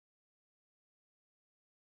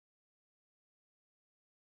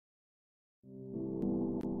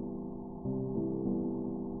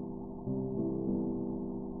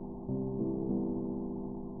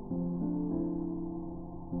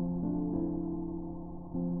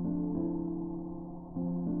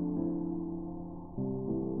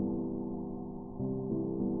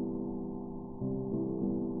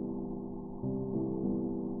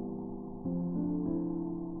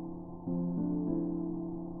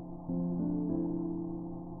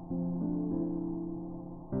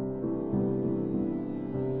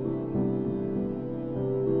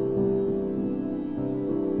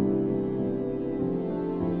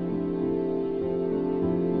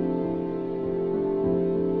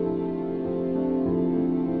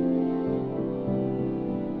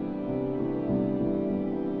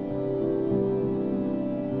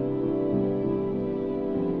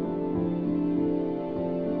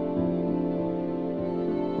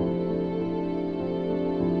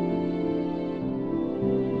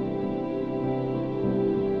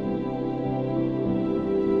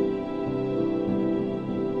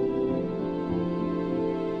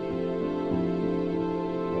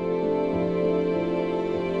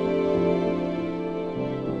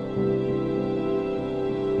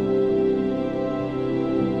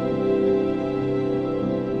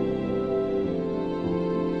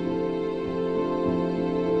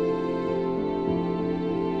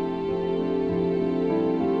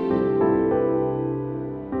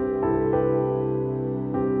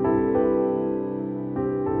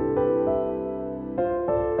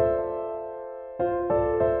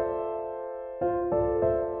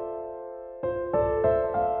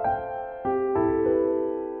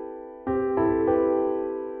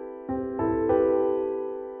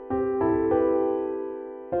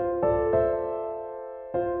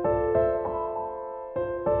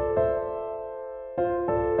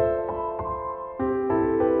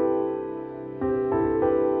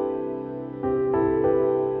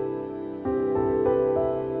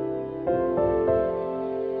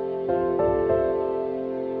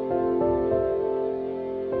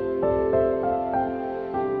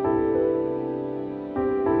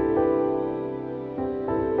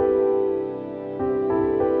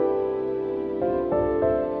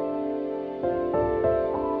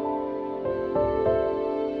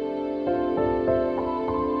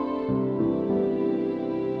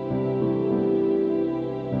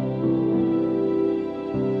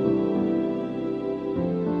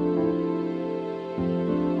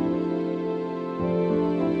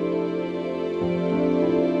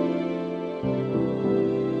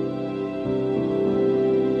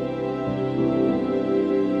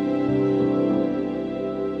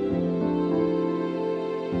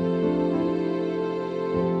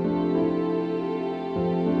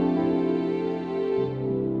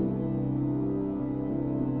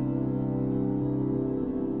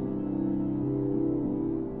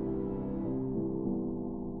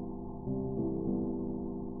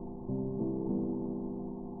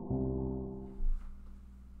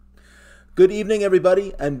Good evening,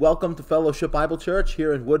 everybody, and welcome to Fellowship Bible Church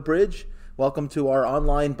here in Woodbridge. Welcome to our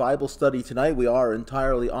online Bible study tonight. We are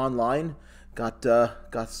entirely online. Got a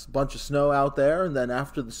bunch of snow out there, and then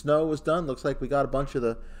after the snow was done, looks like we got a bunch of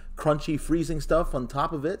the crunchy, freezing stuff on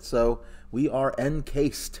top of it, so we are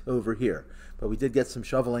encased over here. But we did get some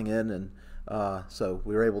shoveling in, and so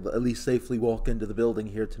we were able to at least safely walk into the building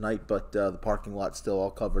here tonight, but the parking lot's still all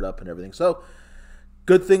covered up and everything. So,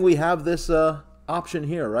 good thing we have this option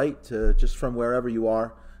here, right? Just from wherever you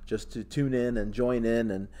are, just to tune in and join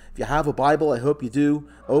in. And if you have a Bible, I hope you do,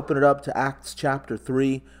 open it up to Acts chapter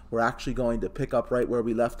 3. We're actually going to pick up right where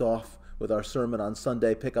we left off with our sermon on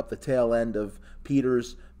Sunday, pick up the tail end of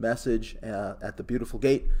Peter's message at the beautiful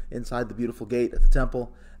gate, inside the beautiful gate at the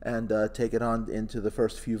temple, and take it on into the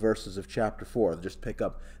first few verses of chapter 4. Just pick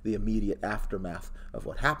up the immediate aftermath of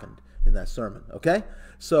what happened in that sermon, okay?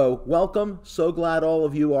 So, welcome. So glad all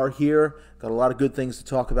of you are here. Got a lot of good things to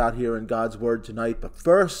talk about here in God's Word tonight. But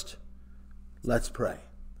first, let's pray.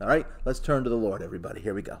 All right? Let's turn to the Lord, everybody.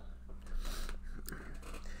 Here we go.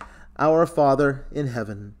 Our Father in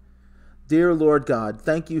heaven, dear Lord God,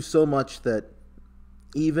 thank you so much that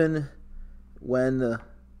even when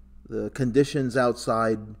the conditions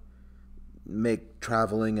outside make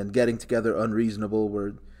traveling and getting together unreasonable,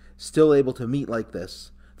 we're still able to meet like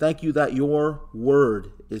this. Thank you that your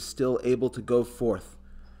word is still able to go forth.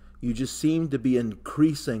 You just seem to be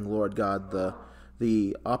increasing, Lord God,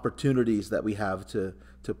 the opportunities that we have to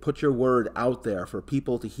put your word out there for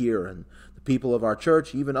people to hear, and the people of our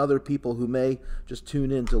church, even other people who may just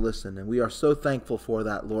tune in to listen. And we are so thankful for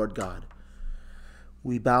that, Lord God.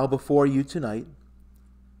 We bow before you tonight.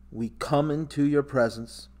 We come into your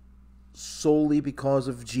presence solely because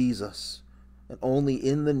of Jesus, and only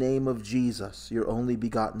in the name of Jesus, your only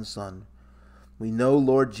begotten Son. We know,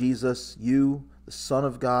 Lord Jesus, you, the Son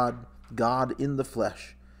of God, God in the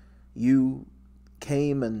flesh, you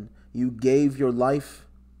came and you gave your life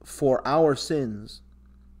for our sins.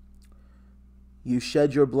 You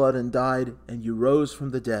shed your blood and died, and you rose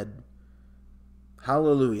from the dead.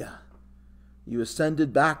 Hallelujah. You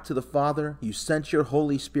ascended back to the Father. You sent your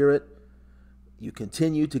Holy Spirit. You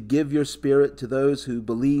continue to give your Spirit to those who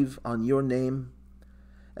believe on your name.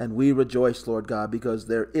 And we rejoice, Lord God, because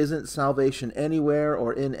there isn't salvation anywhere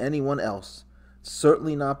or in anyone else.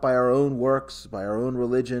 Certainly not by our own works, by our own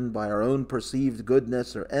religion, by our own perceived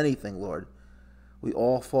goodness or anything, Lord. We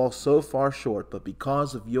all fall so far short, but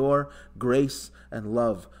because of your grace and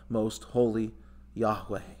love, most holy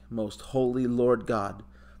Yahweh, most holy Lord God,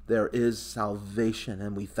 there is salvation,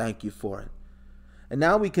 and we thank you for it. And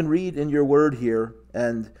now we can read in your word here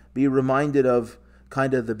and be reminded of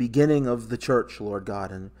kind of the beginning of the church, Lord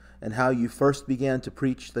God, and how you first began to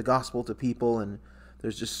preach the gospel to people. And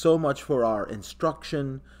there's just so much for our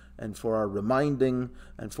instruction and for our reminding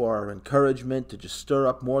and for our encouragement to just stir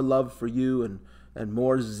up more love for you and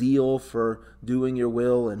more zeal for doing your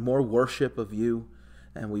will and more worship of you.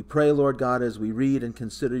 And we pray, Lord God, as we read and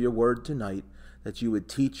consider your word tonight, that you would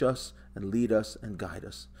teach us and lead us and guide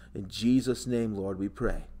us. In Jesus' name, Lord, we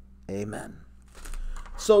pray. Amen.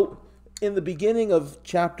 So, in the beginning of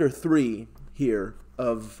chapter 3 here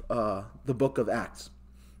of the book of Acts,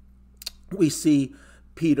 we see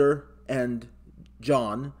Peter and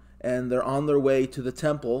John, and they're on their way to the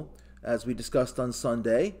temple, as we discussed on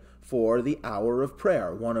Sunday, for the hour of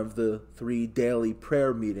prayer, one of the 3 daily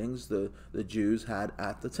prayer meetings the Jews had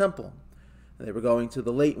at the temple. They were going to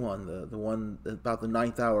the late one, the one about the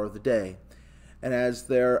 9th hour of the day. And as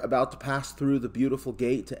they're about to pass through the beautiful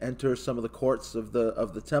gate to enter some of the courts of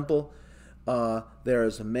the temple, there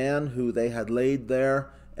is a man who they had laid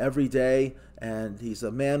there every day, and he's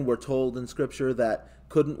a man, we're told in Scripture, that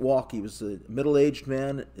couldn't walk. He was a middle-aged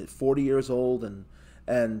man, 40 years old, and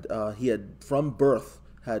he had from birth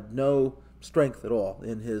had no strength at all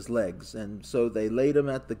in his legs. And so they laid him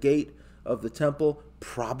at the gate of the temple,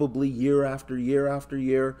 probably year after year after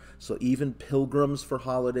year. So even pilgrims for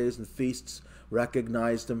holidays and feasts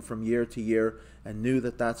recognized him from year to year and knew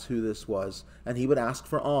that that's who this was. And he would ask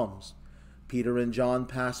for alms. Peter and John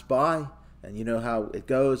passed by, and you know how it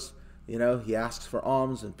goes. You know, he asks for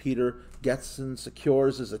alms, and Peter gets and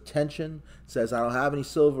secures his attention, says, I don't have any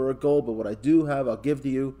silver or gold, but what I do have, I'll give to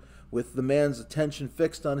you. With the man's attention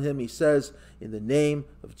fixed on him, he says, in the name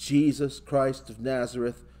of Jesus Christ of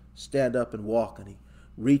Nazareth, stand up and walk. And he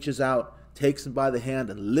reaches out, takes him by the hand,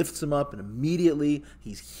 and lifts him up, and immediately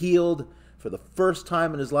he's healed For the first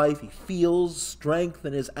time in his life, he feels strength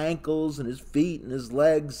in his ankles and his feet and his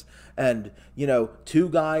legs. And, 2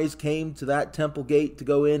 guys came to that temple gate to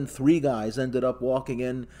go in. 3 guys ended up walking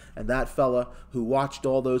in. And that fella who watched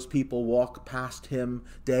all those people walk past him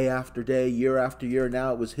day after day, year after year,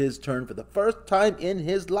 now it was his turn for the first time in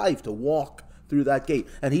his life to walk through that gate.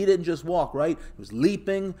 And he didn't just walk, right? He was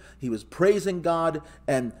leaping, he was praising God,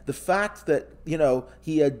 and the fact that,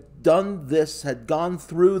 he had done this, had gone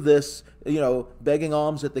through this, begging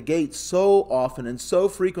alms at the gate so often and so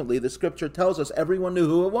frequently, the scripture tells us everyone knew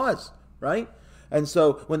who it was, right? And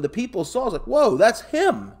so when the people saw, it's like, whoa, that's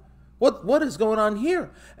him. What is going on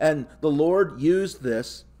here? And the Lord used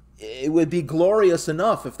this. It would be glorious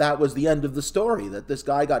enough if that was the end of the story, that this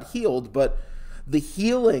guy got healed, but the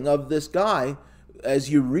healing of this guy, as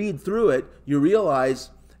you read through it, you realize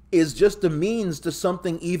is just a means to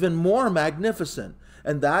something even more magnificent.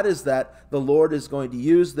 And that is that the Lord is going to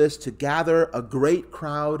use this to gather a great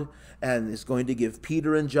crowd and is going to give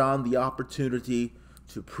Peter and John the opportunity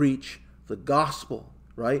to preach the gospel,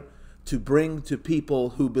 right? To bring to people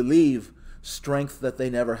who believe strength that they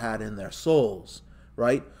never had in their souls,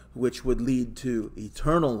 right? Which would lead to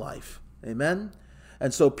eternal life. Amen?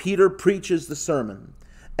 And so Peter preaches the sermon.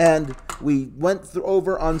 And we went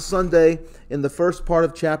over on Sunday in the first part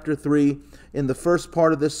of chapter 3. In the first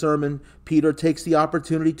part of this sermon, Peter takes the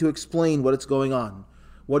opportunity to explain what is going on.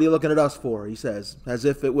 What are you looking at us for? He says, as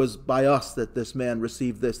if it was by us that this man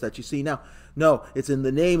received this that you see now. No, it's in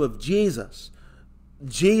the name of Jesus.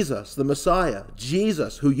 Jesus, the Messiah.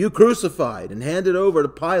 Jesus, who you crucified and handed over to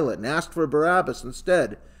Pilate and asked for Barabbas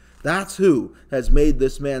instead. That's who has made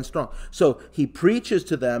this man strong. So he preaches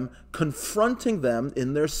to them, confronting them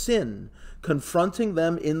in their sin, confronting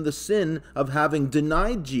them in the sin of having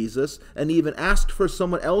denied Jesus and even asked for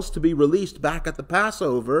someone else to be released back at the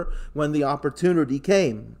Passover when the opportunity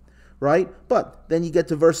came, right? But then you get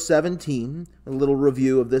to verse 17, a little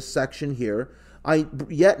review of this section here.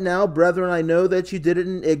 Yet now, brethren, I know that you did it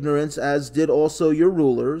in ignorance, as did also your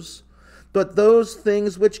rulers. But those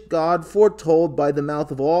things which God foretold by the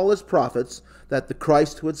mouth of all his prophets, that the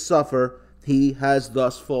Christ would suffer, he has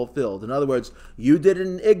thus fulfilled. In other words, you did it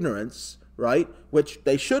in ignorance, right? Which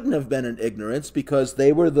they shouldn't have been in ignorance, because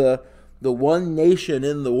they were the one nation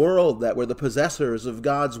in the world that were the possessors of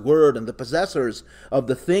God's word and the possessors of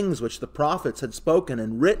the things which the prophets had spoken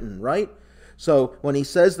and written, right? So when he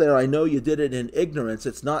says there, I know you did it in ignorance,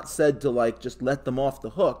 it's not said to just let them off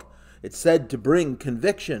the hook. It's said to bring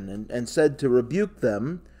conviction and said to rebuke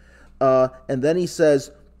them. And then he says,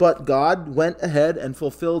 but God went ahead and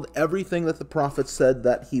fulfilled everything that the prophets said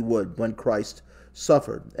that he would when Christ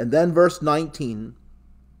suffered. And then verse 19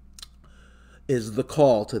 is the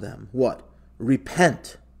call to them. What?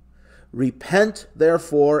 Repent. Repent,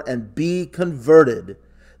 therefore, and be converted,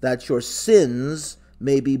 that your sins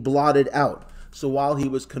may be blotted out. So while he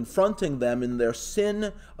was confronting them in their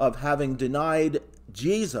sin of having denied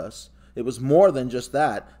Jesus, it was more than just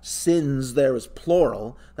that. Sins there is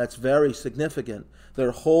plural. That's very significant.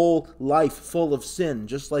 Their whole life full of sin,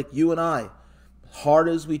 just like you and I. Hard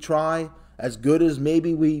as we try, as good as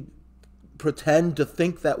maybe we pretend to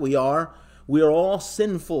think that we are all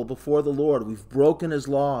sinful before the Lord. We've broken his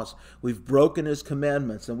laws. We've broken his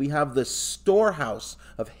commandments. And we have this storehouse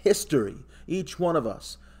of history, each one of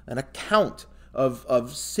us, an account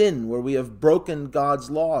of sin where we have broken God's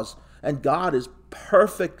laws. And God is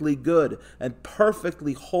perfectly good and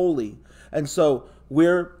perfectly holy. And so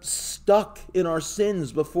we're stuck in our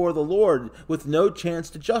sins before the Lord with no chance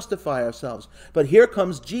to justify ourselves. But here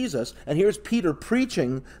comes Jesus, and here's Peter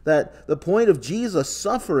preaching that the point of Jesus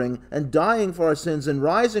suffering and dying for our sins and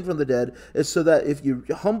rising from the dead is so that if you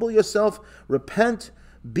humble yourself, repent,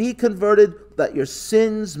 be converted, that your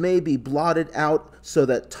sins may be blotted out, so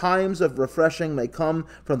that times of refreshing may come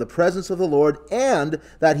from the presence of the Lord, and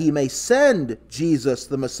that he may send Jesus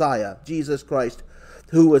the Messiah, Jesus Christ,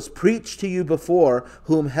 who was preached to you before,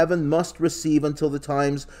 whom heaven must receive until the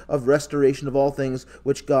times of restoration of all things,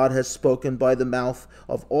 which God has spoken by the mouth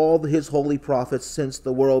of all his holy prophets since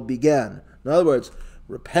the world began. In other words,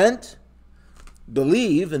 repent,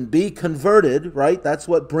 believe, and be converted, right? That's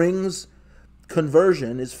what brings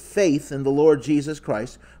conversion, is faith in the Lord Jesus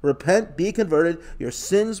Christ. Repent, be converted, your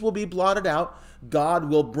sins will be blotted out. God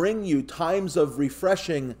will bring you times of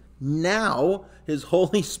refreshing now. His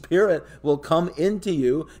Holy Spirit will come into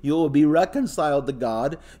you. You will be reconciled to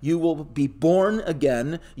God. You will be born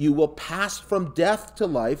again. You will pass from death to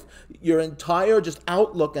life. Your entire just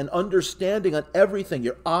outlook and understanding on everything,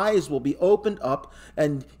 your eyes will be opened up,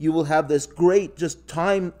 and you will have this great just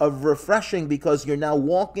time of refreshing, because you're now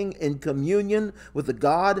walking in communion with the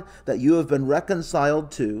God that you have been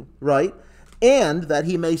reconciled to, right? and that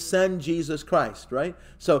he may send Jesus Christ, right?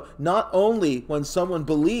 So not only when someone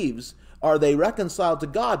believes are they reconciled to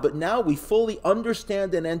God, but now we fully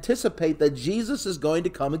understand and anticipate that Jesus is going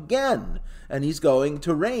to come again, and he's going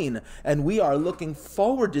to reign, and we are looking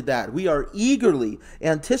forward to that. We are eagerly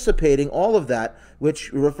anticipating all of that,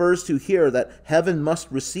 which refers to here that heaven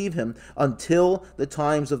must receive him until the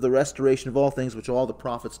times of the restoration of all things, which all the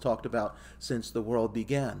prophets talked about since the world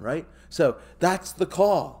began, right? So that's the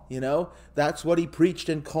call, That's what he preached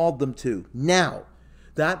and called them to. Now,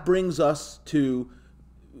 that brings us to,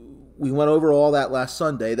 we went over all that last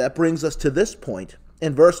Sunday, that brings us to this point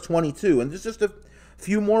in verse 22, and there's just a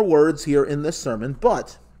few more words here in this sermon,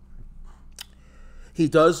 but he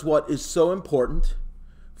does what is so important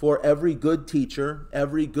for every good teacher,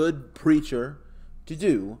 every good preacher to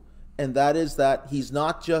do, and that is that he's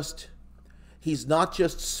not just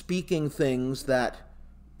speaking things that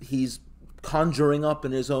he's conjuring up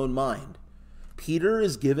in his own mind. Peter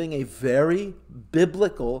is giving a very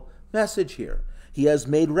biblical message here. He has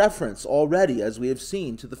made reference already, as we have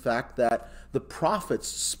seen, to the fact that the prophets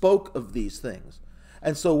spoke of these things.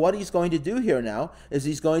 And so what he's going to do here now is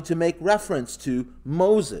he's going to make reference to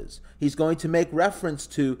Moses. He's going to make reference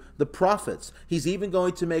to the prophets. He's even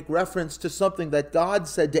going to make reference to something that God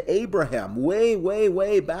said to Abraham way, way,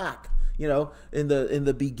 way back, in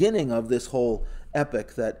the beginning of this whole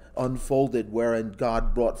epic that unfolded wherein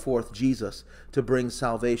God brought forth Jesus to bring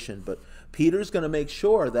salvation. But Peter's going to make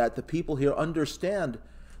sure that the people here understand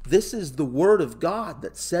this is the word of God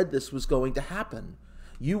that said this was going to happen.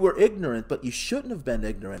 You were ignorant, but you shouldn't have been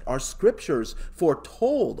ignorant. Our scriptures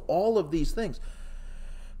foretold all of these things.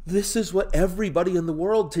 This is what everybody in the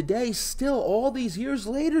world today, still all these years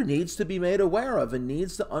later, needs to be made aware of and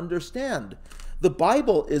needs to understand. The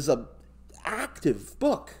Bible is an active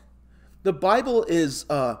book. The Bible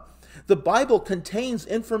contains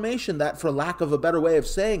information that, for lack of a better way of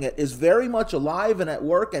saying it, is very much alive and at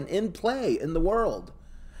work and in play in the world.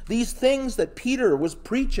 These things that Peter was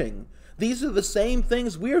preaching, these are the same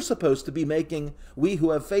things we're supposed to be making, we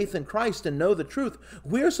who have faith in Christ and know the truth.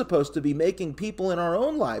 We're supposed to be making people in our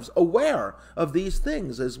own lives aware of these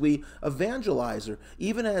things as we evangelize, or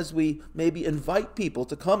even as we maybe invite people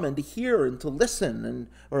to come and to hear and to listen,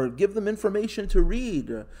 or give them information to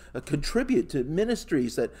read, or contribute to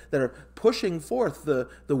ministries that are pushing forth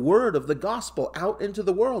the word of the gospel out into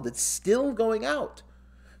the world. It's still going out.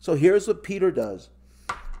 So here's what Peter does.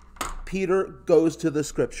 Peter goes to the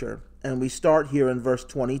scripture, and we start here in verse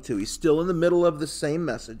 22. He's still in the middle of the same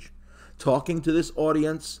message, talking to this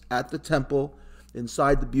audience at the temple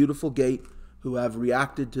inside the beautiful gate who have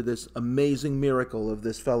reacted to this amazing miracle of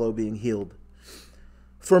this fellow being healed.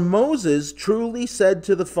 For Moses truly said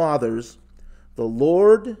to the fathers, the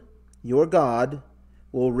Lord your God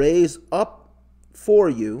will raise up for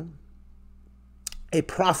you a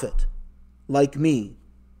prophet like me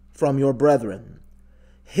from your brethren.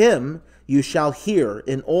 Him you shall hear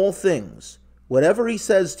in all things, whatever he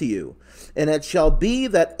says to you. And it shall be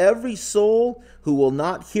that every soul who will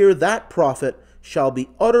not hear that prophet shall be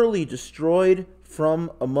utterly destroyed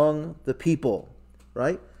from among the people.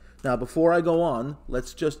 Right? Now, before I go on,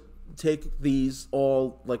 let's just take these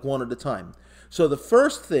all like one at a time. So the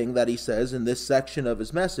first thing that he says in this section of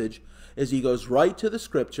his message is he goes right to the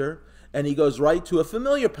scripture, and he goes right to a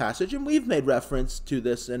familiar passage, and we've made reference to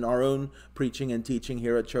this in our own preaching and teaching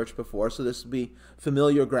here at church before, so this will be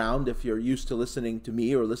familiar ground if you're used to listening to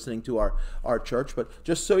me or listening to our church, but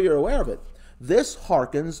just so you're aware of it. This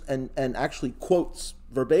harkens and actually quotes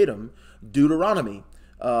verbatim Deuteronomy,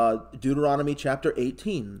 Deuteronomy chapter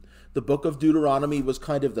 18. The book of Deuteronomy was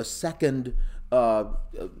kind of the second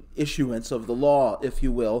issuance of the law, if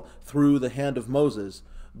you will, through the hand of Moses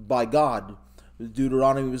by God.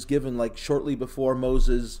 Deuteronomy was given like shortly before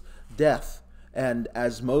Moses' death. And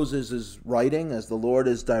as Moses is writing, as the Lord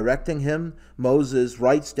is directing him, Moses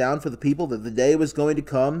writes down for the people that the day was going to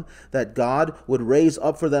come that God would raise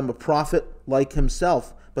up for them a prophet like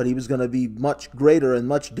himself. But he was going to be much greater and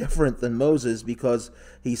much different than Moses, because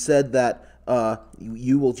he said that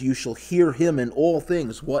you shall hear him in all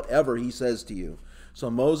things, whatever he says to you. So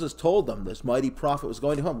Moses told them this mighty prophet was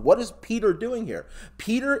going to come. What is Peter doing here?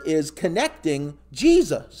 Peter is connecting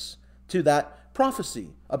Jesus to that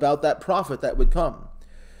prophecy about that prophet that would come.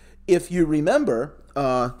 If you remember,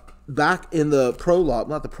 back in the prologue,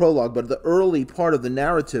 not the prologue, but the early part of the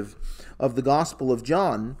narrative of the Gospel of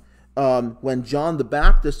John, when John the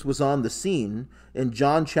Baptist was on the scene, in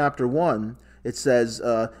John chapter 1, it says,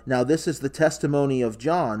 now this is the testimony of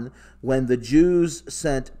John, when the Jews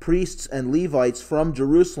sent priests and Levites from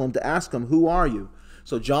Jerusalem to ask him, who are you?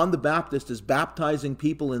 So John the Baptist is baptizing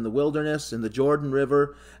people in the wilderness, in the Jordan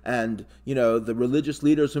River, and, the religious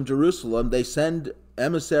leaders from Jerusalem, they send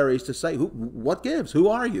emissaries to say, what gives? Who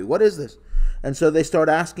are you? What is this? And so they start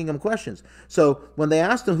asking him questions. So when they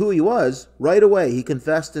asked him who he was, right away he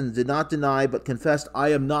confessed and did not deny, but confessed,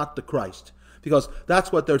 I am not the Christ. Because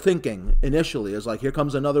that's what they're thinking initially, is like, here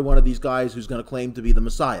comes another one of these guys who's going to claim to be the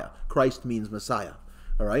Messiah. Christ means Messiah.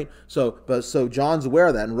 All right? So John's aware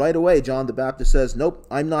of that. And right away, John the Baptist says, nope,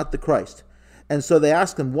 I'm not the Christ. And so they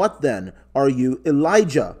ask him, what then? Are you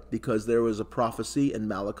Elijah? Because there was a prophecy in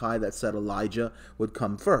Malachi that said Elijah would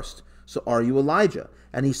come first. So are you Elijah?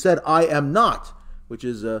 And he said, I am not, which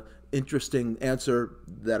is an interesting answer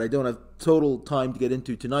that I don't have total time to get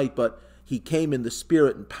into tonight, but he came in the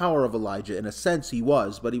spirit and power of Elijah. In a sense, he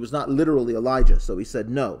was, but he was not literally Elijah, so he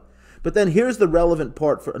said no. But then here's the relevant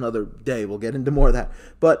part for another day. We'll get into more of that.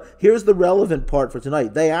 But here's the relevant part for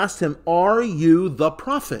tonight. They asked him, are you the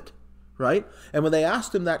prophet? Right? And when they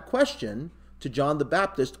asked him that question to John the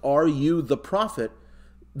Baptist, are you the prophet?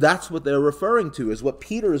 That's what they're referring to, is what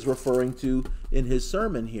Peter is referring to in his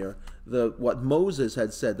sermon here. What Moses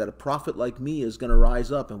had said, that a prophet like me is going to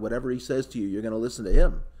rise up, and whatever he says to you, you're going to listen to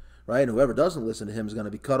him. Right? And whoever doesn't listen to him is going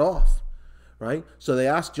to be cut off. Right? So they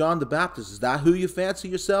asked John the Baptist, is that who you fancy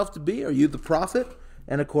yourself to be? Are you the prophet?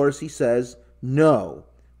 And of course he says, no.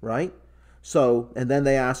 Right? So, and then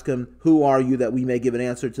they ask him, who are you, that we may give an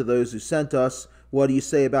answer to those who sent us? What do you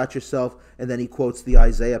say about yourself? And then he quotes the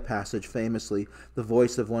Isaiah passage famously, the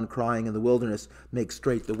voice of one crying in the wilderness, make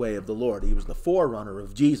straight the way of the Lord. He was the forerunner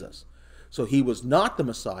of Jesus. So he was not the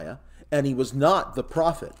Messiah, and he was not the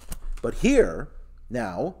prophet. But here,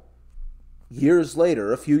 now, years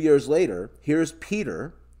later, a few years later, here's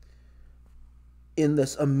Peter in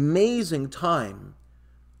this amazing time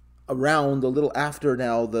around a little after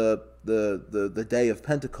now the day of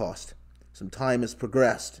Pentecost. Some time has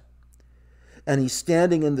progressed. And he's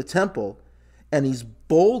standing in the temple, and he's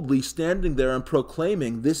boldly standing there and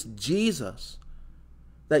proclaiming this Jesus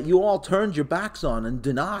that you all turned your backs on and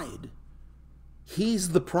denied. He's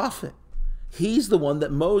the prophet. He's the one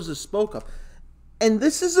that Moses spoke of. And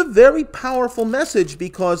this is a very powerful message,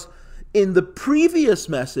 because in the previous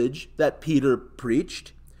message that Peter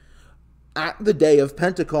preached, at the day of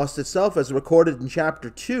Pentecost itself, as recorded in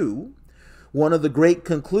chapter 2, one of the great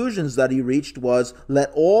conclusions that he reached was,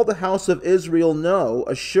 let all the house of Israel know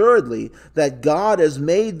assuredly that God has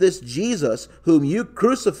made this Jesus, whom you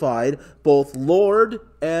crucified, both Lord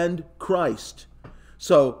and Christ.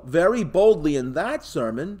 So very boldly in that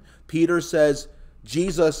sermon, Peter says,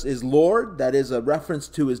 Jesus is Lord. That is a reference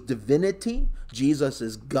to his divinity. Jesus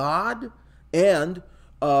is God. And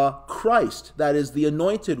Christ, that is the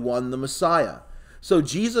anointed one, the Messiah. So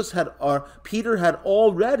Peter had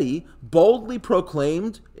already boldly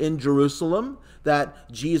proclaimed in Jerusalem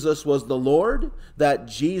that Jesus was the Lord, that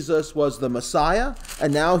Jesus was the Messiah,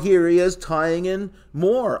 and now here he is tying in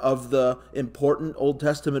more of the important Old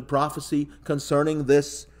Testament prophecy concerning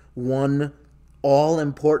this one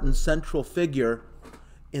all-important central figure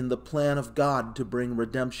in the plan of God to bring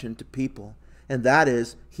redemption to people. And that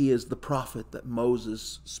is, he is the prophet that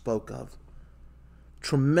Moses spoke of.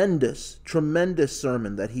 Tremendous, tremendous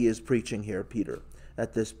sermon that he is preaching here, Peter,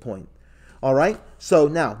 at this point. All right, so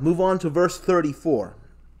now move on to verse 34.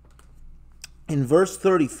 In verse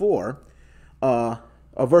 34,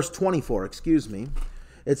 verse 24, excuse me,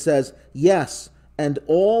 it says, yes, and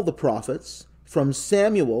all the prophets, from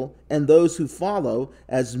Samuel and those who follow,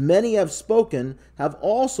 as many have spoken, have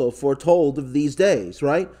also foretold of these days,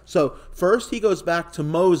 right? So first he goes back to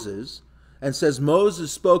Moses and says Moses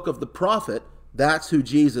spoke of the prophet. That's who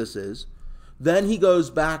Jesus is. Then he goes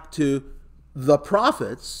back to the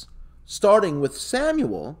prophets, starting with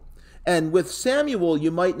Samuel. And with Samuel,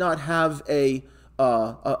 you might not have a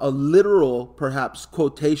literal, perhaps,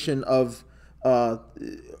 quotation of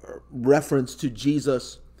reference to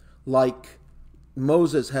Jesus like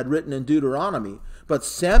Moses had written in Deuteronomy. But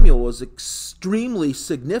Samuel was extremely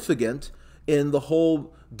significant in the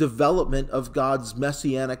whole development of God's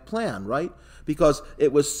messianic plan, right? Because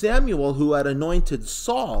it was Samuel who had anointed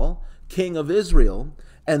Saul king of Israel.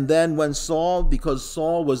 And then when because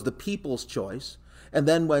Saul was the people's choice, and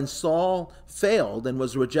then when Saul failed and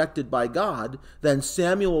was rejected by God, then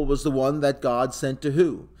Samuel was the one that God sent to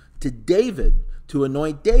who? To David, to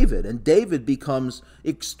anoint David. And David becomes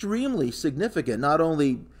extremely significant, not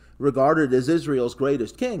only regarded as Israel's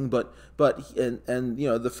greatest king, but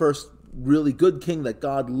the first really good king that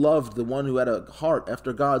God loved, the one who had a heart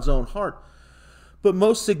after God's own heart. But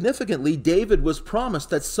most significantly, David was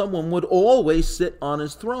promised that someone would always sit on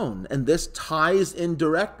his throne. And this ties in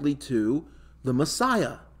directly to the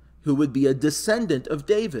Messiah, who would be a descendant of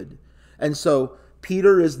David. And so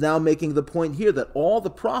Peter is now making the point here that all the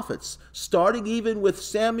prophets, starting even with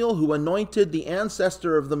Samuel, who anointed the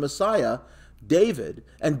ancestor of the Messiah, David,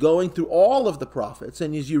 and going through all of the prophets,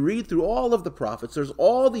 and as you read through all of the prophets, there's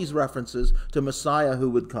all these references to Messiah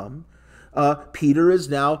who would come. Peter is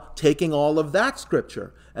now taking all of that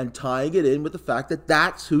scripture and tying it in with the fact that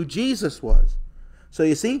that's who Jesus was. So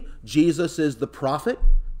you see, Jesus is the prophet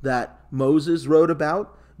that Moses wrote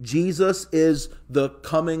about. Jesus is the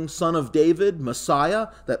coming son of David, Messiah,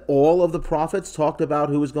 that all of the prophets talked about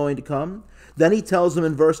who was going to come. Then he tells them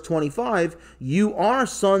in verse 25, you are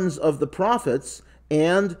sons of the prophets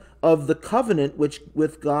and of the covenant which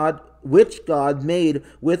God made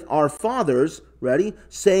with our fathers, ready,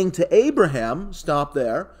 saying to Abraham, stop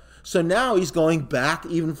there. So now he's going back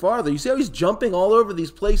even farther. You see how he's jumping all over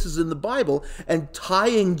these places in the Bible and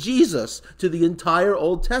tying Jesus to the entire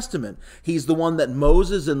Old Testament. He's the one that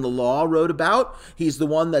Moses in the law wrote about. He's the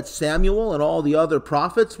one that Samuel and all the other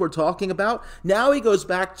prophets were talking about. Now he goes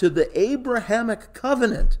back to the Abrahamic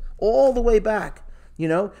covenant, all the way back. You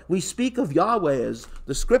know, we speak of Yahweh as,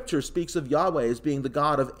 the scripture speaks of Yahweh as being the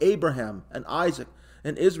God of Abraham and Isaac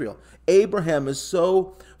and Israel. Abraham is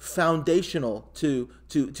so foundational to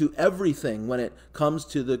everything when it comes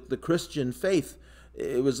to the Christian faith.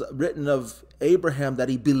 It was written of Abraham that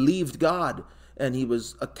he believed God and he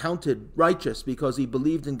was accounted righteous because he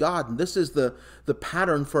believed in God. And this is the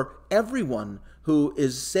pattern for everyone who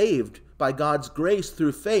is saved by God's grace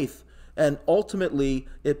through faith. And ultimately,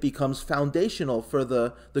 it becomes foundational for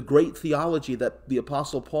the great theology that the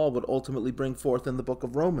Apostle Paul would ultimately bring forth in the book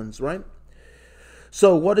of Romans, right?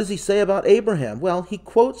 So what does he say about Abraham? Well, he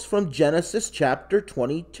quotes from Genesis chapter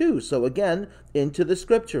 22. So again, into the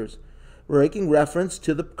scriptures, making reference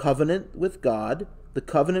to the covenant with God, the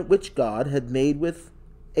covenant which God had made with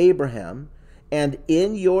Abraham, and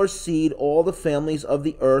in your seed all the families of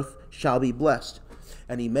the earth shall be blessed.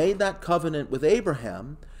 And he made that covenant with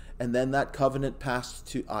Abraham, and then that covenant passed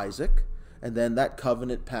to Isaac, and then that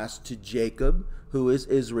covenant passed to Jacob, who is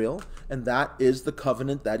Israel, and that is the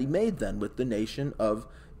covenant that he made then with the nation of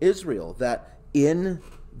Israel, that in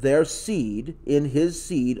their seed, in his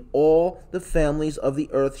seed, all the families of the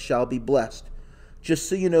earth shall be blessed. Just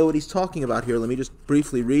so you know what he's talking about here, let me just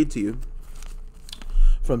briefly read to you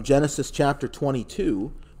from Genesis chapter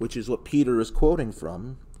 22, which is what Peter is quoting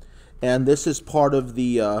from, and this is part of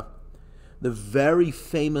the very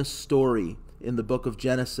famous story in the book of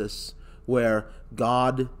Genesis where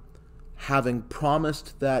God, having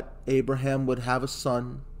promised that Abraham would have a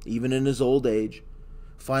son, even in his old age,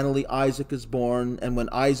 finally Isaac is born, and when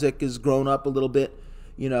Isaac is grown up a little bit,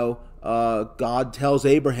 God tells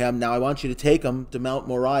Abraham, now I want you to take him to Mount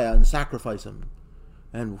Moriah and sacrifice him.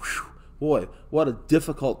 And whew, boy, what a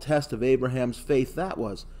difficult test of Abraham's faith that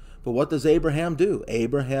was. But what does Abraham do?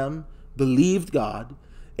 Abraham believed God.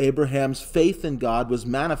 Abraham's faith in God was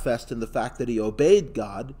manifest in the fact that he obeyed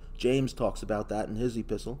God. James talks about that in his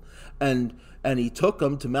epistle. And he took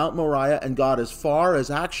him to Mount Moriah and got as far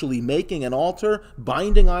as actually making an altar,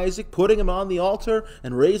 binding Isaac, putting him on the altar,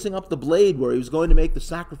 and raising up the blade where he was going to make the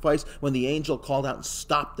sacrifice when the angel called out and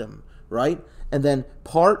stopped him, right? And then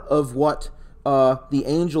part of what the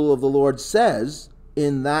angel of the Lord says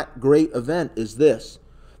in that great event is this.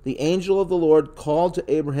 The angel of the Lord called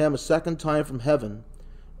to Abraham a second time from heaven,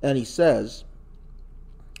 and he says,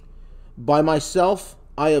 by myself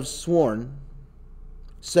I have sworn,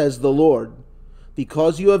 says the Lord,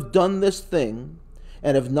 because you have done this thing,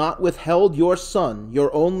 and have not withheld your son,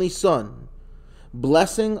 your only son.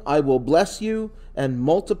 Blessing I will bless you, and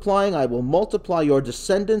multiplying I will multiply your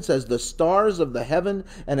descendants as the stars of the heaven,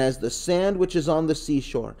 and as the sand which is on the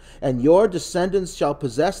seashore. And your descendants shall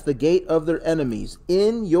possess the gate of their enemies.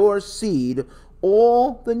 In your seed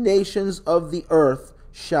all the nations of the earth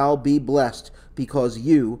shall be blessed, because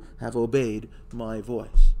you have obeyed my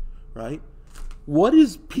voice. Right? What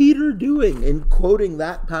is Peter doing in quoting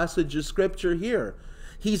that passage of scripture here?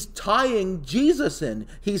 He's tying Jesus in.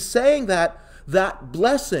 He's saying that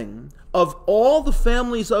blessing of all the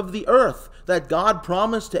families of the earth that God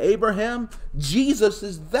promised to Abraham, Jesus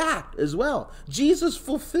is that as well. Jesus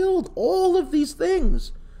fulfilled all of these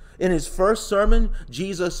things. In his first sermon,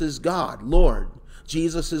 Jesus is God, Lord.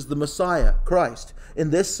 Jesus is the Messiah, Christ.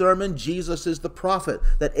 In this sermon, Jesus is the prophet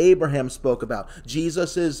that Abraham spoke about.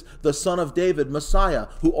 Jesus is the son of David, Messiah,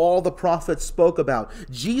 who all the prophets spoke about.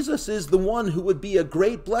 Jesus is the one who would be a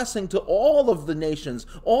great blessing to all of the nations,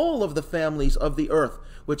 all of the families of the earth,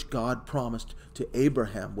 which God promised to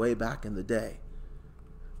Abraham way back in the day.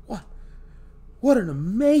 What an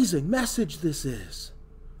amazing message this is.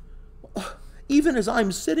 Even as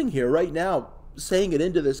I'm sitting here right now, saying it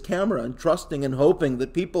into this camera and trusting and hoping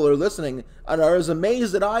that people are listening and are as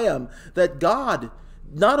amazed as I am that God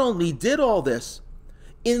not only did all this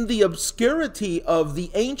in the obscurity of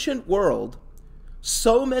the ancient world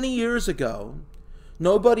so many years ago.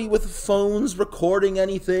 Nobody with phones recording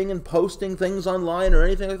anything and posting things online or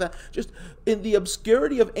anything like that. Just in the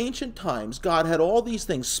obscurity of ancient times, God had all these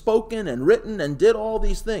things spoken and written and did all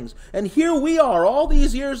these things. And here we are all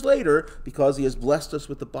these years later because he has blessed us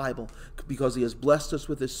with the Bible, because he has blessed us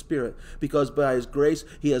with his Spirit, because by his grace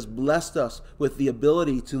he has blessed us with the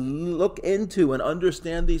ability to look into and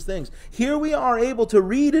understand these things. Here we are able to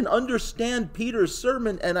read and understand Peter's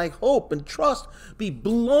sermon, and I hope and trust be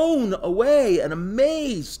blown away and amazed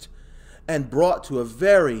and brought to a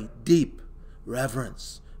very deep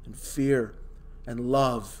reverence and fear and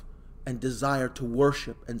love and desire to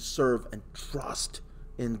worship and serve and trust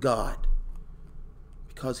in God,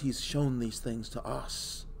 because he's shown these things to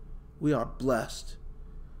us. We are blessed.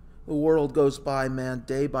 The world goes by, man,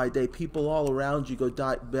 day by day. People all around you go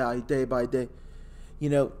day by day. You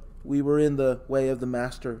know, we were in the Way of the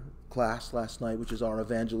Master class last night, which is our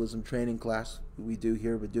evangelism training class we do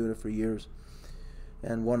here. We've been doing it for years.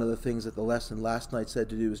 And one of the things that the lesson last night said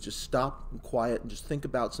to do is just stop and quiet and just think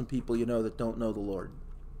about some people you know that don't know the Lord.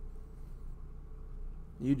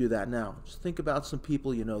 You do that now. Just think about some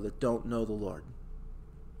people you know that don't know the Lord.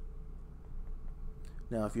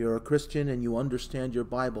 Now, if you're a Christian and you understand your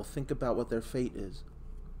Bible, think about what their fate is.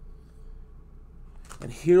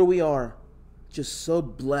 And here we are, just so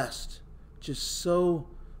blessed, just so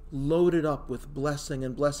loaded up with blessing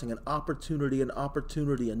and blessing and opportunity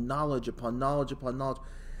and knowledge upon knowledge upon knowledge,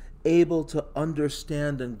 able to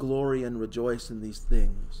understand and glory and rejoice in these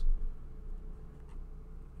things.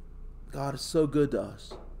 God is so good to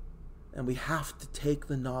us, and we have to take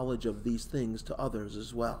the knowledge of these things to others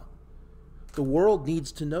as well. The world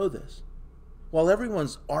needs to know this. While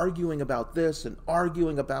everyone's arguing about this and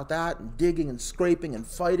arguing about that and digging and scraping and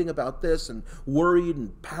fighting about this and worried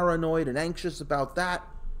and paranoid and anxious about that,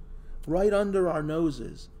 right under our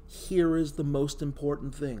noses, here is the most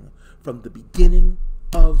important thing. From the beginning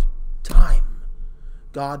of time,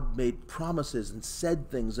 God made promises and said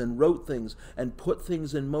things and wrote things and put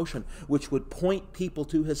things in motion which would point people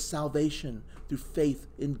to his salvation through faith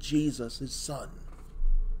in Jesus, his Son.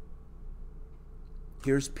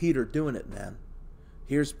 Here's Peter doing it, man.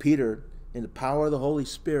 Here's Peter in the power of the Holy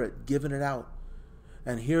Spirit giving it out.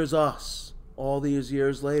 And here's us all these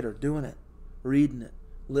years later doing it, reading it,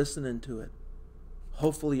 listening to it.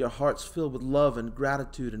 Hopefully your heart's filled with love and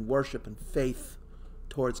gratitude and worship and faith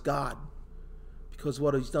towards God because of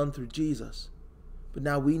what he's done through Jesus. But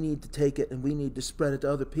now we need to take it and we need to spread it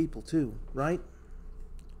to other people too, right?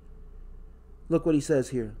 Look what he says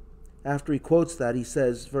here. After he quotes that, he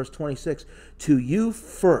says, verse 26, to you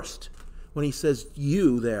first. When he says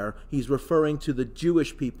you there, he's referring to the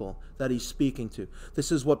Jewish people that he's speaking to.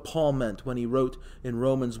 This is what Paul meant when he wrote in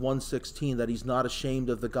Romans 1:16 that he's not ashamed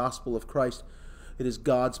of the gospel of Christ. It is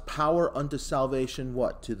God's power unto salvation,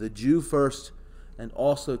 what? To the Jew first and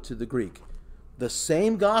also to the Greek. The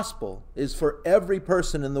same gospel is for every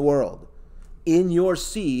person in the world. In your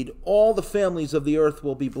seed, all the families of the earth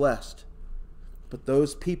will be blessed. But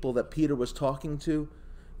those people that Peter was talking to,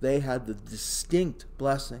 they had the distinct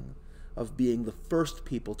blessing of being the first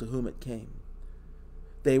people to whom it came.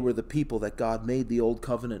 They were the people that God made the old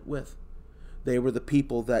covenant with. They were the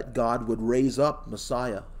people that God would raise up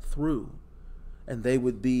Messiah through. And they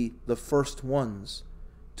would be the first ones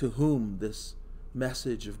to whom this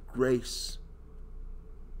message of grace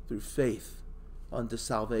through faith unto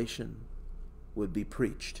salvation would be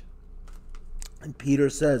preached. And Peter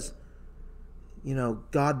says, you know,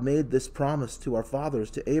 God made this promise to our fathers,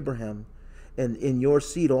 to Abraham, and in your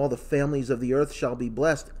seed all the families of the earth shall be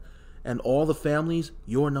blessed. And all the families,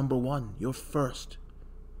 you're number one, you're first.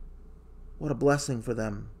 What a blessing for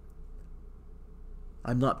them.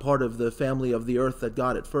 I'm not part of the family of the earth that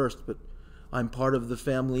got it first, but I'm part of the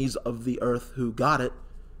families of the earth who got it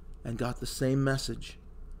and got the same message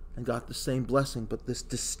and got the same blessing, but this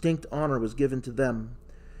distinct honor was given to them.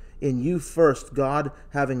 In you first, God,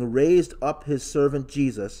 having raised up his servant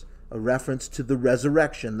Jesus, a reference to the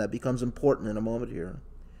resurrection that becomes important in a moment here,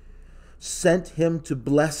 sent him to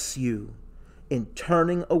bless you in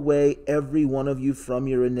turning away every one of you from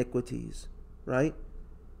your iniquities, right?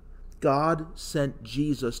 God sent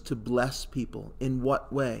Jesus to bless people. In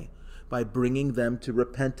what way? By bringing them to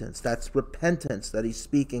repentance. That's repentance that he's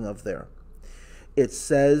speaking of there. It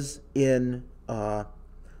says in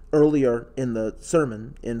earlier in the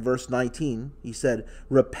sermon, in verse 19, he said,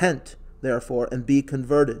 repent, therefore, and be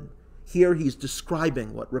converted. Here he's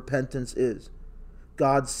describing what repentance is.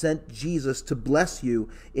 God sent Jesus to bless you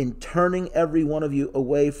in turning every one of you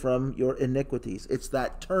away from your iniquities. It's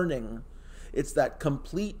that turning. It's that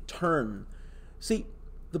complete turn. See,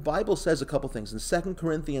 the Bible says a couple things. In 2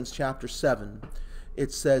 Corinthians chapter 7,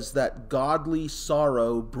 it says that godly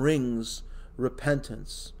sorrow brings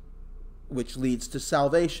repentance, which leads to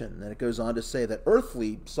salvation. And it goes on to say that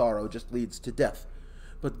earthly sorrow just leads to death.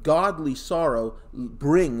 But godly sorrow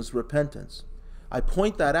brings repentance. I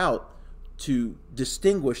point that out to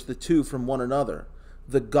distinguish the two from one another.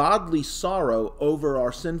 The godly sorrow over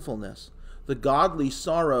our sinfulness, the godly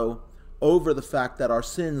sorrow over the fact that our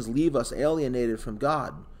sins leave us alienated from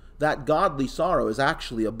God, that godly sorrow is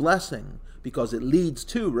actually a blessing because it leads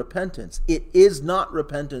to repentance. It is not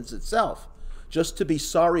repentance itself. Just to be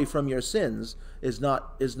sorry from your sins is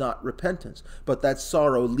not repentance, but that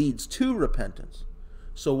sorrow leads to repentance.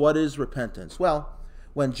 So what is repentance? Well,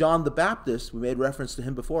 when John the Baptist, we made reference to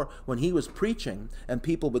him before, when he was preaching and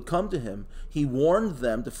people would come to him, he warned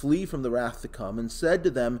them to flee from the wrath to come and said to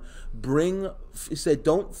them, he said,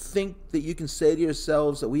 don't think that you can say to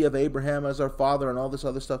yourselves that we have Abraham as our father and all this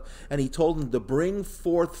other stuff. And he told them to bring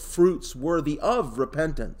forth fruits worthy of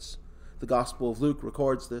repentance. The Gospel of Luke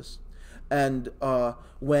records this. And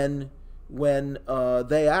when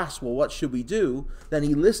they asked, well, what should we do? Then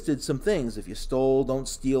he listed some things. If you stole, don't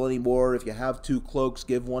steal anymore. If you have 2 cloaks,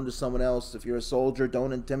 give one to someone else. If you're a soldier,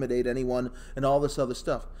 don't intimidate anyone, and all this other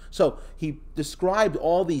stuff. So he described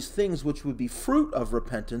all these things which would be fruit of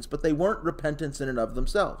repentance, but they weren't repentance in and of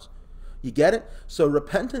themselves. You get it? So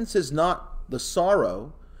repentance is not the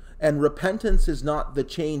sorrow, and repentance is not the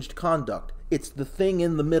changed conduct. It's the thing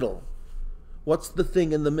in the middle. What's the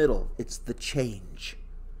thing in the middle? It's the change.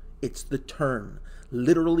 It's the turn.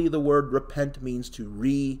 Literally, the word repent means to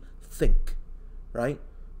rethink, right?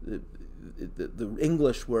 The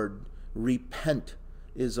English word repent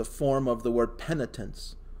is a form of the word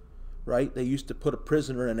penitence, right? They used to put a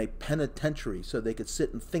prisoner in a penitentiary so they could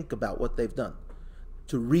sit and think about what they've done.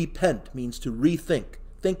 To repent means to rethink.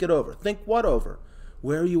 Think it over. Think what over?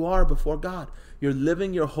 Where you are before God. You're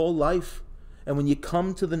living your whole life. And when you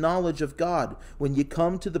come to the knowledge of God, when you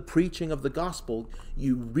come to the preaching of the gospel,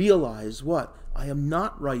 you realize what? I am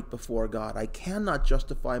not right before God. I cannot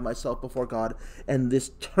justify myself before God. And this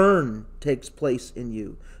turn takes place in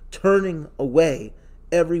you, turning away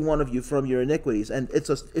every one of you from your iniquities. And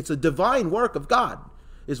it's a divine work of God,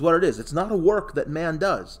 is what it is. It's not a work that man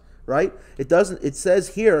does, right? It says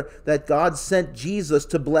here that God sent Jesus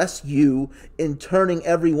to bless you in turning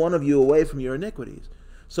every one of you away from your iniquities.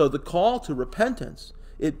 So the call to repentance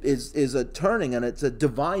is a turning, and it's a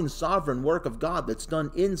divine sovereign work of God that's done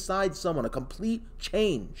inside someone, a complete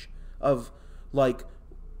change of like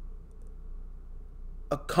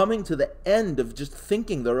a coming to the end of just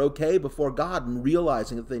thinking they're okay before God and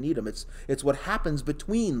realizing that they need Him. It's what happens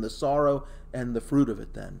between the sorrow and the fruit of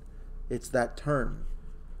it then. It's that turn.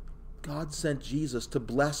 God sent Jesus to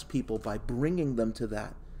bless people by bringing them to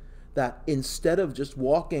that instead of just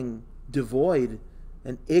walking devoid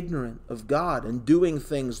and ignorant of God and doing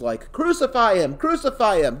things like crucify him,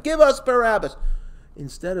 give us Barabbas.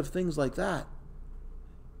 Instead of things like that,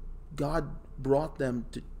 God brought them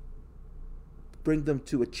to bring them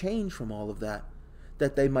to a change from all of that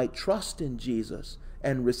they might trust in Jesus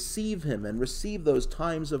and receive Him and receive those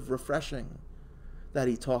times of refreshing that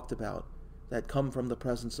He talked about that come from the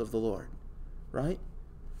presence of the Lord, right?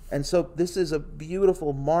 And so this is a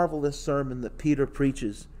beautiful, marvelous sermon that Peter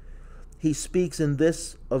preaches. He speaks in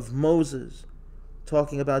this of Moses,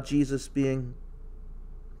 talking about Jesus being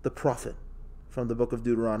the prophet from the book of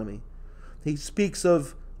Deuteronomy. He speaks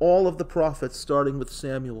of all of the prophets, starting with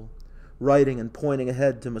Samuel, writing and pointing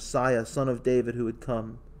ahead to Messiah, son of David, who would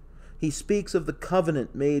come. He speaks of the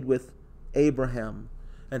covenant made with Abraham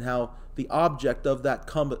and how the object of that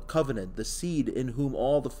covenant, the seed in whom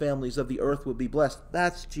all the families of the earth would be blessed,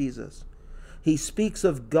 that's Jesus. He speaks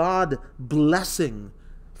of God blessing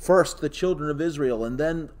first the children of Israel and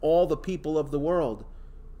then all the people of the world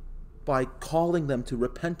by calling them to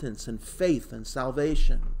repentance and faith and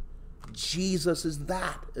salvation. Jesus is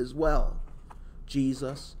that as well.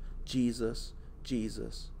 Jesus, Jesus,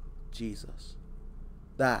 Jesus, Jesus.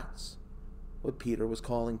 That's what Peter was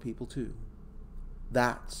calling people to.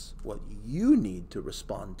 That's what you need to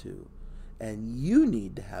respond to. And you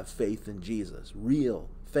need to have faith in Jesus, real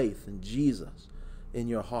faith in Jesus in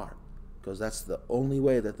your heart. Because that's the only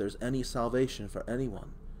way that there's any salvation for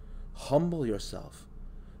anyone. Humble yourself.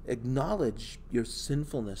 Acknowledge your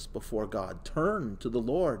sinfulness before God. Turn to the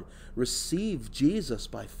Lord. Receive Jesus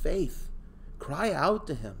by faith. Cry out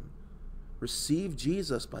to Him. Receive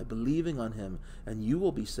Jesus by believing on him, and you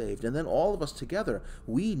will be saved. And then all of us together,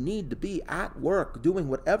 we need to be at work, doing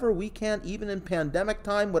whatever we can, even in pandemic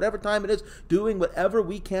time, whatever time it is, doing whatever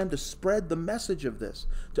we can to spread the message of this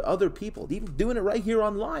to other people, even doing it right here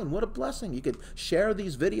online. What a blessing. You could share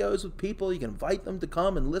these videos with people. You can invite them to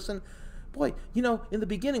come and listen. Boy, in the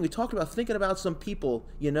beginning, we talked about thinking about some people,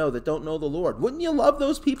 that don't know the Lord. Wouldn't you love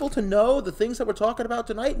those people to know the things that we're talking about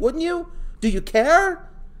tonight? Wouldn't you? Do you care?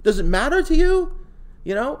 Does it matter to you?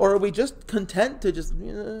 Or are we just content to just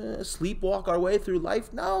sleepwalk our way through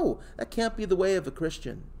life? No, that can't be the way of a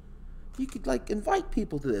Christian. You could invite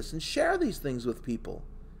people to this and share these things with people.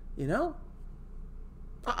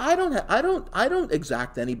 I don't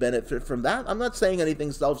exact any benefit from that. I'm not saying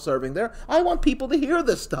anything self-serving there. I want people to hear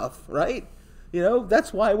this stuff, right?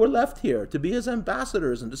 That's why we're left here, to be his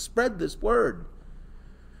ambassadors and to spread this word.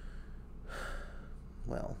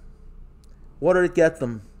 Well, what did it get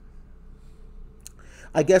them?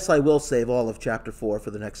 I guess I will save all of chapter 4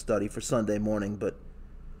 for the next study for Sunday morning, but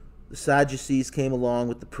the Sadducees came along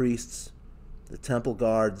with the priests, the temple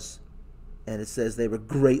guards, and it says they were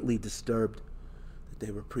greatly disturbed that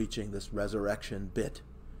they were preaching this resurrection bit.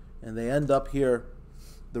 And they end up here,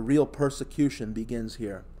 the real persecution begins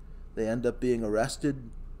here. They end up being arrested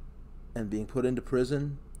and being put into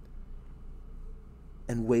prison,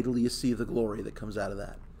 and wait till you see the glory that comes out of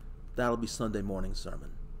that. That'll be Sunday morning sermon.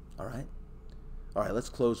 All right? All right, let's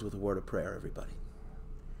close with a word of prayer, everybody.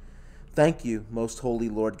 Thank you, most holy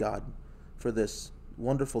Lord God, for this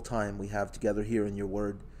wonderful time we have together here in your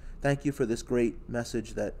word. Thank you for this great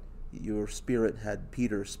message that your Spirit had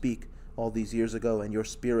Peter speak all these years ago, and your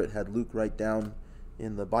Spirit had Luke write down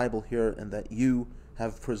in the Bible here, and that you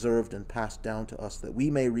have preserved and passed down to us, that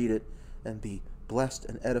we may read it and be blessed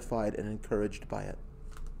and edified and encouraged by it.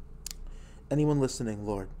 Anyone listening,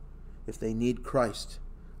 Lord, if they need Christ,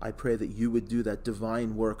 I pray that you would do that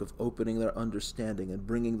divine work of opening their understanding and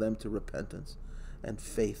bringing them to repentance and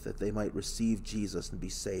faith, that they might receive Jesus and be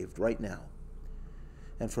saved right now.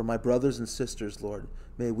 And for my brothers and sisters, Lord,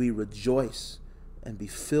 may we rejoice and be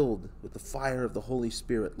filled with the fire of the Holy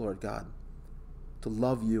Spirit, Lord God, to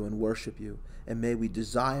love you and worship you. And may we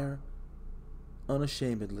desire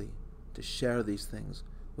unashamedly to share these things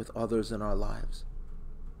with others in our lives.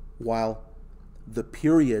 While the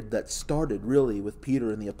period that started really with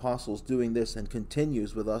Peter and the apostles doing this and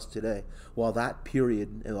continues with us today, while that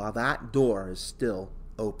period, while that door is still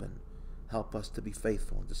open, help us to be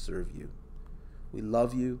faithful and to serve you. We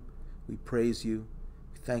love you. We praise you.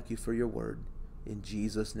 We thank you for your word. In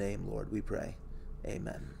Jesus' name, Lord, we pray.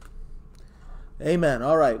 Amen. Amen.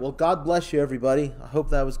 All right. Well, God bless you, everybody. I hope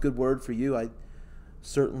that was a good word for you. I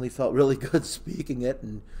certainly felt really good speaking it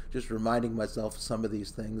and just reminding myself of some of these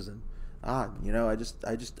things. And I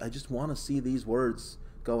just want to see these words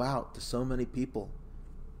go out to so many people.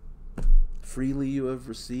 Freely you have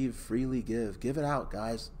received, freely give. Give it out,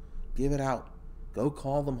 guys. Give it out. Go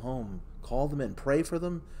call them home. Call them in. Pray for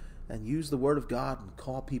them and use the word of God and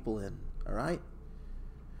call people in. All right?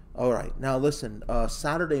 All right. Now listen,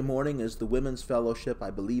 Saturday morning is the Women's Fellowship.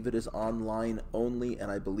 I believe it is online only,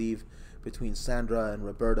 and I believe between Sandra and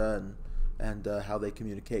Roberta and how they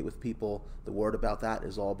communicate with people, the word about that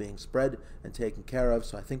is all being spread and taken care of.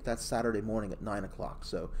 So I think that's Saturday morning at 9 o'clock.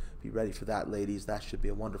 So be ready for that, ladies. That should be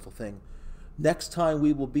a wonderful thing. Next time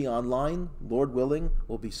we will be online, Lord willing,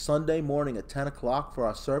 will be Sunday morning at 10 o'clock for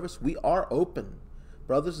our service. We are open.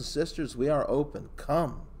 Brothers and sisters, we are open.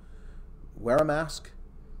 Come. Wear a mask.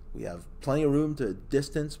 We have plenty of room to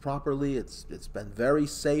distance properly. It's been very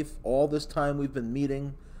safe all this time we've been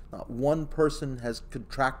meeting. Not one person has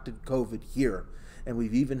contracted COVID here, and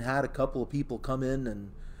we've even had a couple of people come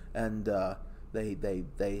in and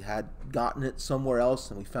they had gotten it somewhere else,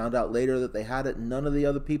 and we found out later that they had it, and none of the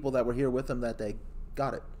other people that were here with them that day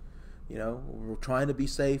got it. We're trying to be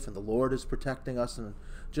safe, and the Lord is protecting us, and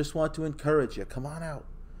just want to encourage you. Come on out.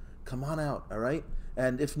 Come on out, all right?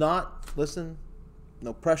 And if not, listen,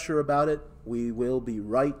 no pressure about it. We will be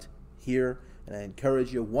right here, and I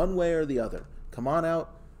encourage you one way or the other. Come on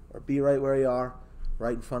out, or be right where you are,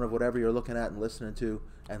 right in front of whatever you're looking at and listening to,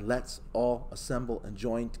 and let's all assemble and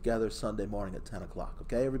join together Sunday morning at 10 o'clock.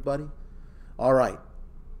 Okay, everybody? All right.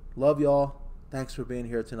 Love y'all. Thanks for being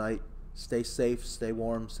here tonight. Stay safe, stay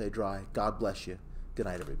warm, stay dry. God bless you. Good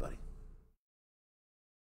night, everybody.